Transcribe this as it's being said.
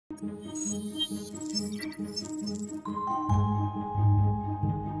Hi,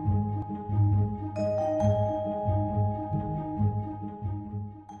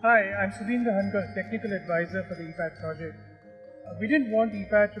 I'm Sudhindra Hankar, Technical Advisor for the ePADD project. We didn't want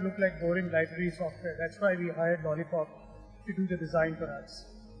ePADD to look like boring library software. That's why we hired Lollypop to do the design for us.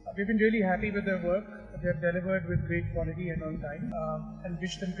 We've been really happy with their work. They have delivered with great quality and on time, and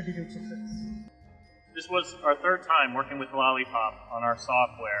wish them continued success. This was our third time working with Lollypop on our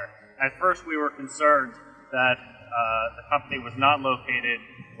software. At first we were concerned that the company was not located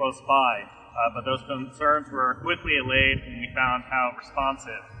close by, but those concerns were quickly allayed when we found how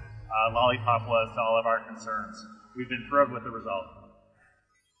responsive Lollypop was to all of our concerns. We've been thrilled with the result.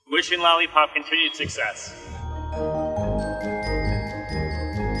 Wishing Lollypop continued success.